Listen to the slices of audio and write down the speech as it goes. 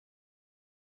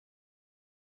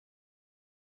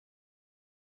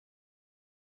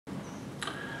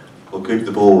We'll keep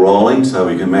the ball rolling so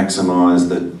we can maximise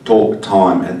the talk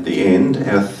time at the end.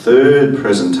 Our third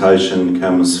presentation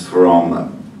comes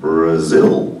from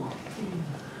Brazil.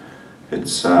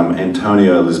 It's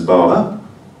Antonio Lisboa.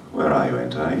 Where are you,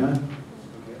 Antonio?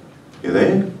 You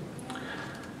there?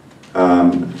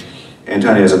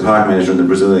 Antonio is a park manager in the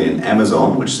Brazilian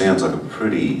Amazon, which sounds like a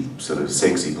pretty sort of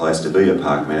sexy place to be a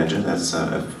park manager. That's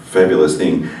a fabulous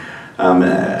thing.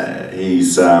 He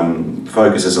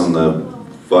focuses on the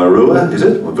Virua, is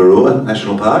it? Or Virua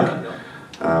National Park,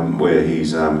 where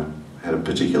he's had a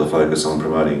particular focus on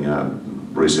promoting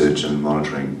research and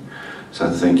monitoring. So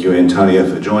thank you, Antonio,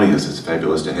 for joining us. It's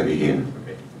fabulous to have you here.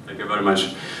 Okay. Thank you very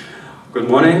much. Good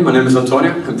morning, my name is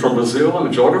Antonio. I'm from Brazil, I'm a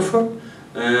geographer,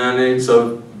 and it's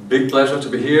a big pleasure to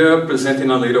be here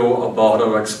presenting a little about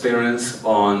our experience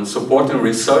on supporting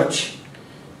research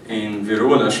in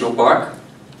Virua National Park.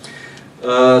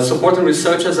 Supporting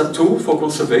research as a tool for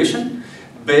conservation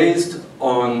based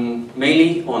on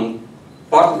mainly on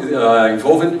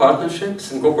involving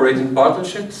partnerships, incorporating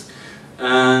partnerships,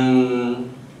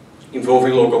 and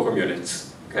involving local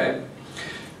communities. Okay.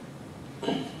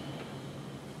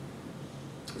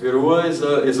 Virua is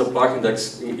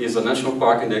a national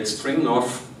park in the extreme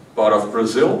north part of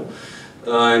Brazil,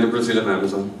 in the Brazilian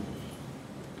Amazon.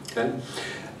 Okay.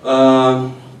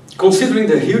 Considering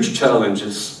the huge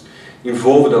challenges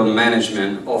involved in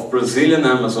management of Brazilian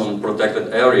Amazon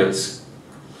protected areas,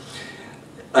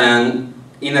 and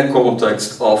in a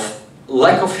context of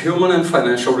lack of human and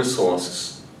financial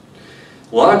resources,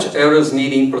 large areas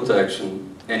needing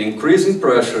protection, and increasing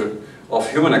pressure of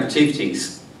human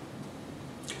activities,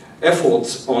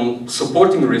 efforts on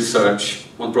supporting research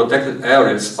on protected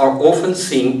areas are often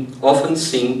seen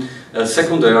as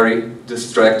secondary,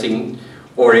 distracting,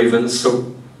 or even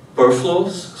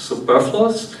superfluous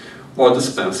or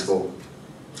dispensable.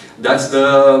 That's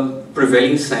the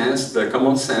prevailing sense, the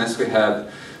common sense we have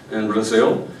in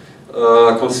Brazil,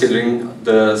 considering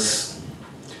the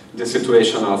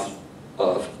situation of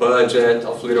budget,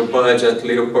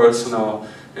 little personal,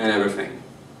 and everything.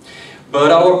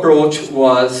 But our approach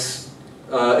was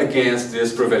against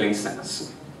this prevailing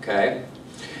stance. Okay.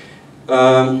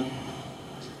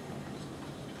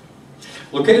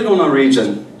 Located on a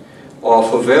region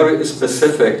of a very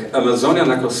specific Amazonian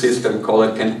ecosystem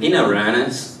called Campina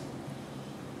Rannes,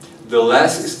 the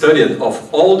less studied of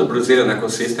all the Brazilian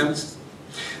ecosystems,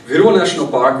 Virua National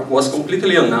Park was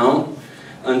completely unknown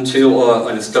until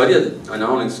unstudied,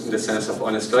 unknown in the sense of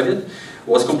unstudied,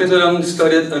 was completely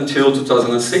unstudied until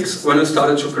 2006, when we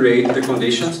started to create the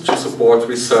conditions to support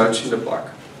research in the park.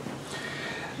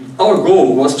 Our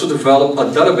goal was to develop a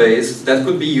database that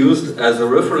could be used as a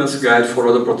reference guide for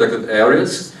other protected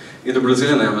areas in the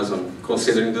Brazilian Amazon,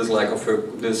 considering this lack of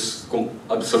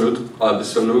absolute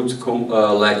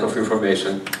lack of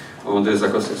information on this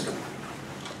ecosystem.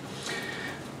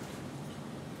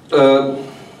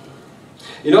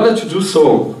 In order to do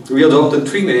so, we adopted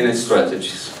three main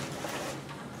strategies.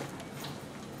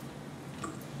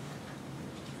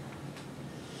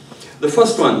 The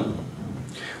first one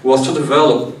was to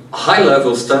develop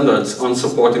high-level standards on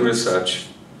supporting research.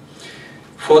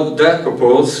 For that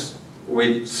purpose,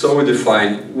 we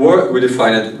defined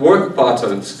work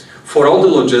patterns for all the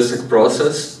logistic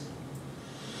process,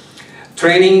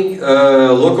 training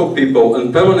local people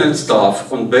and permanent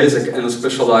staff on basic and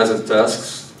specialized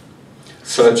tasks,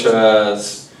 such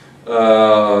as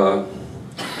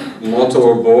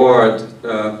motorboard,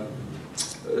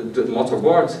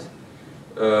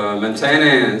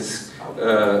 maintenance,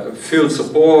 field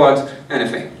support,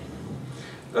 anything.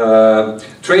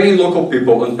 Training local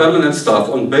people and permanent staff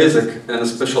on basic and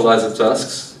specialized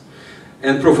tasks,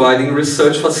 and providing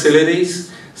research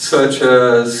facilities such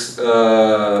as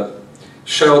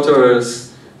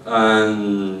shelters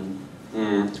and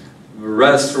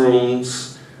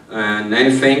restrooms and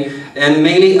anything. And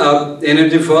mainly,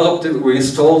 we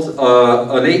installed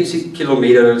an 80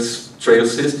 kilometers trail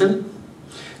system,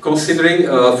 considering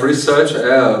research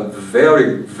a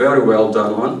very, very well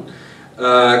done one.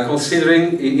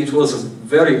 Considering it was a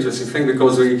very interesting thing,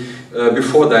 because we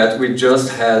before that we just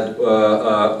had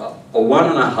a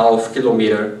 1.5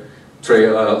 kilometer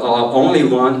trail, only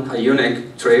a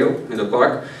unique trail in the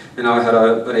park, and now we had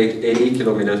an 80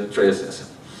 kilometer trail system.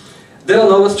 That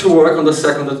allowed us to work on the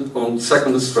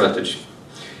second strategy.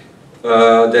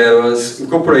 That was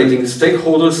incorporating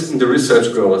stakeholders in the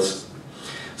research goals.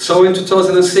 So in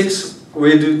 2006,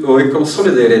 we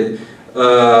consolidated,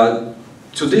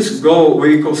 to this goal,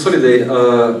 we consolidated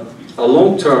a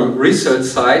long-term research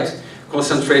site,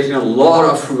 concentrating on a lot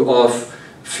of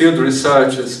field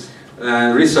researches,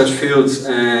 research fields,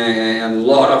 and a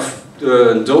lot of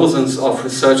dozens of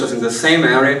researchers in the same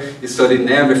area, studying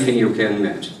everything you can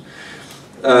imagine.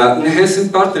 Enhancing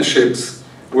partnerships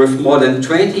with more than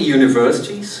 20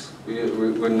 universities.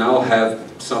 We now have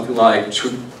something like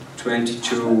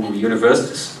 22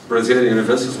 universities, Brazilian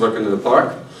universities working in the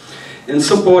park. And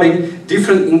supporting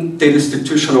different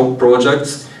interinstitutional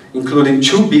projects, including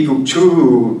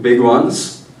two big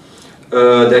ones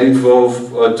that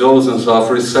involve dozens of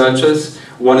researchers.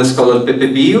 One is called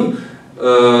PPBio,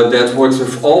 that works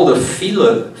with all the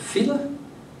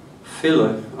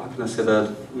how can I say that?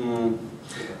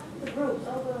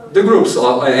 The groups,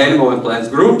 animal and plants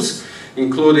groups,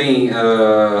 including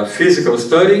physical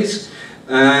studies,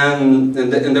 and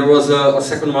there was a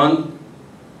second one,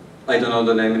 I don't know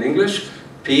the name in English,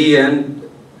 PNDBA,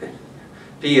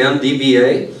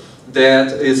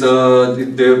 that is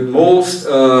the most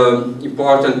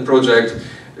important project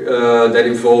that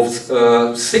involves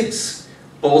 6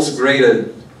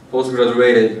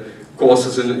 postgraduated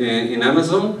courses in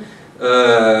Amazon,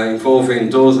 involving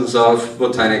dozens of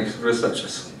botanic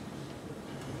researchers.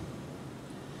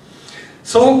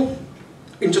 So,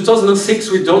 in 2006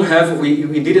 we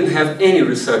didn't have any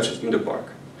research in the park.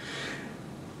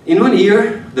 In 1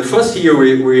 year, the first year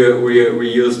we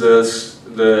used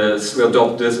we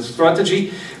adopt this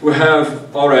strategy, we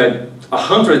have already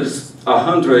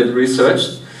 100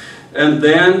 research, and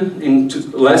then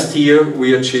last year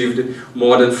we achieved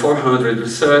more than 400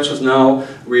 researchers. Now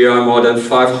we are more than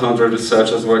 500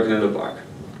 researchers working in the park.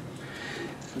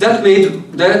 That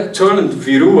turned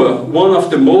Virua one of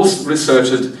the most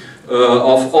researched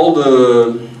of all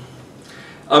the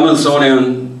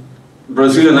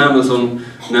Brazilian Amazon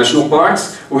national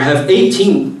parks. We have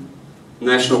 18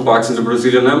 national parks in the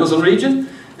Brazilian Amazon region,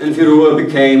 and Virua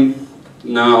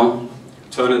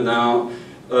turned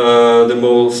the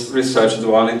most researched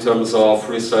one in terms of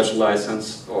research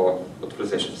license or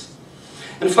authorizations.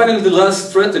 And finally, the last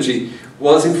strategy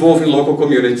was involving local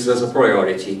communities as a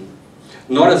priority,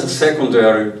 not as a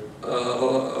secondary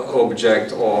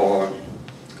object or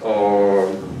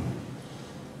a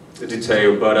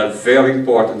detail, but a very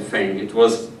important thing.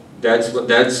 That's what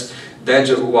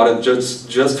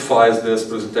justifies this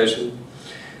presentation.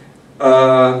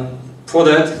 For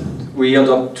that, we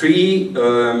adopt three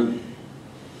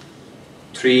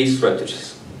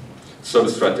strategies,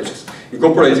 sub-strategies.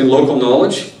 Incorporating local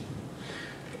knowledge,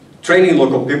 training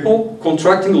local people,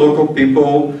 contracting local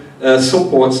people,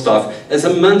 support staff as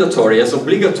a mandatory, as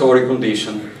obligatory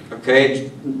condition.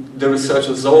 Okay, the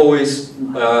researchers always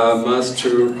must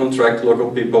to contract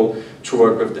local people to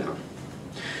work with them.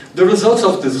 The results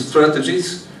of these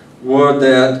strategies were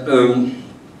that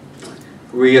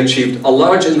we achieved a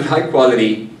large and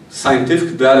high-quality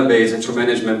scientific database into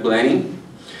management planning,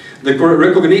 the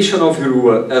recognition of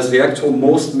Virua as the actual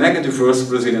most megadiverse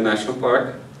Brazilian national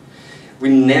park. We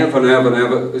never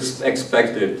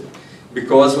expected,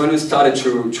 because when we started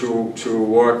to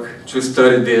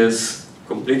study this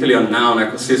completely unknown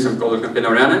ecosystem called the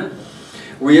Campina,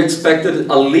 we expected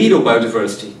a little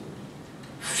biodiversity,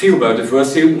 few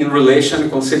biodiversity in relation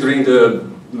considering the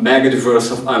megadiverse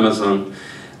of Amazon.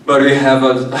 But we have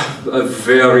a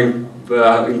very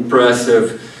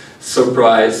impressive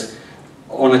surprise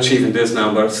on achieving these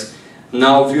numbers.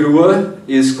 Now Virua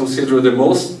is considered the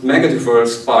most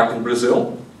megadiverse park in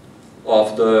Brazil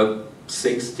of the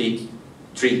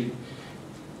 63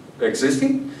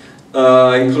 existing,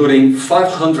 including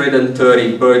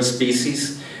 530 bird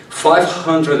species,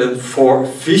 504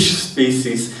 fish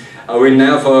species. We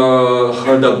never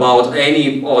heard about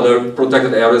any other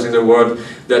protected areas in the world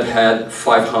that had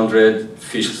 500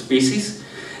 fish species,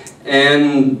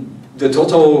 and the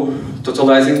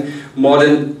totalizing more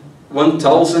than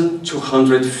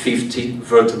 1,250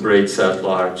 vertebrates at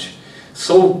large.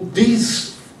 So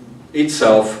this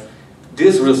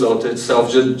result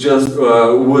itself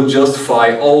would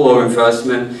justify all our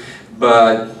investment,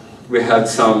 but we had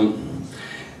some.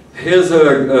 Here's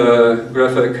a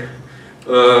graphic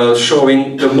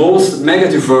showing the most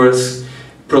megadiverse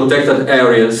protected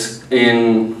areas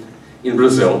in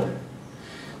Brazil.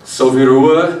 So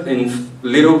Virua, in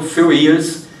few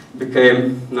years,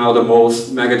 became now the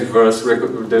most megadiverse,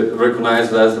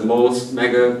 recognized as the most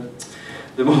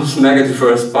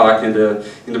megadiverse park in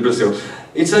the Brazil.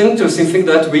 It's an interesting thing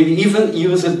that we even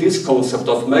used this concept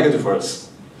of megadiverse.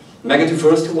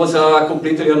 Megadiversity was a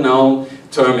completely unknown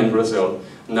term in Brazil.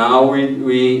 Now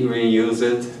we use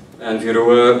it, and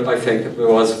Virua, I think it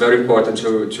was very important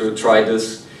to try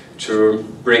this, to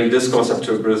bring this concept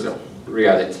to Brazil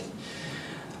reality.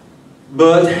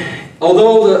 But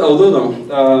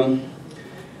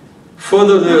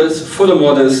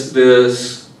furthermore,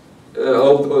 these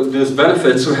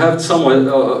benefits, we have somewhat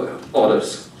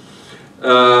others.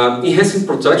 Enhancing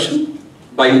protection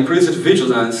by increased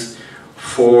vigilance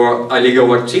for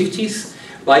illegal activities.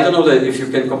 I don't know that if you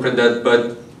can comprehend that,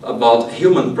 but about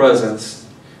human presence,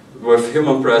 with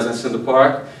human presence in the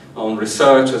park, on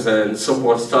researchers and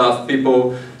support staff,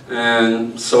 people,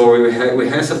 and so we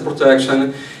enhance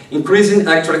protection, increasing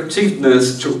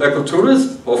attractiveness to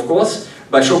ecotourism, of course,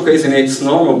 by showcasing its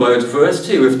normal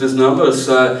biodiversity. With these numbers,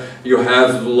 you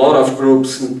have a lot of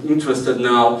groups interested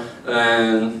now,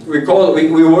 and we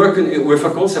work with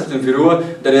a concept in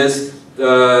Virua that is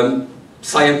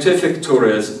scientific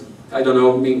tourism. I don't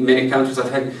know, in many countries I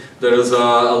think there is a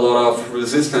lot of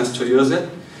resistance to use it,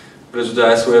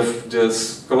 prejudice with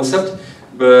this concept,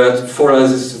 but for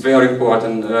us it's very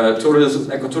important.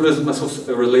 Ecotourism is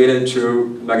related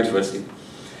to megadiversity.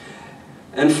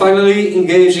 And finally,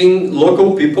 engaging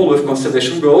local people with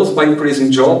conservation goals by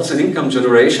increasing jobs and income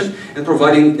generation and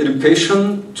providing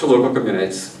education to local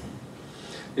communities.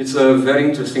 It's a very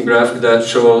interesting graphic that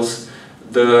shows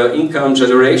the income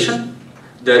generation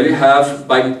that we have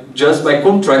just by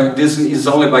contract. This is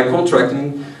only by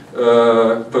contracting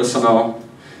personnel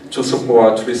to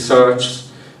support research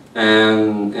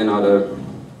and other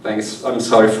things. I'm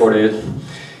sorry for it.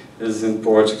 It's in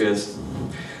Portuguese.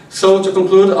 So to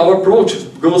conclude, our approach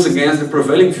goes against the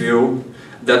prevailing view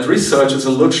that research is a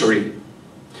luxury.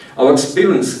 Our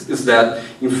experience is that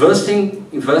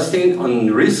investing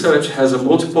on research has a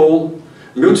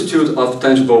multitude of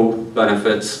tangible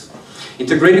benefits.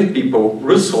 Integrating people,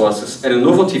 resources, and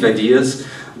innovative ideas,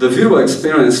 the Virua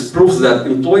experience proves that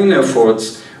employing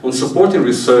efforts on supporting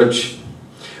research,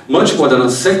 much more than a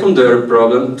secondary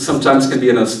problem, sometimes can be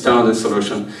an astounding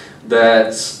solution.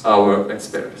 That's our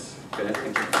experience. Okay,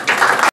 thank you.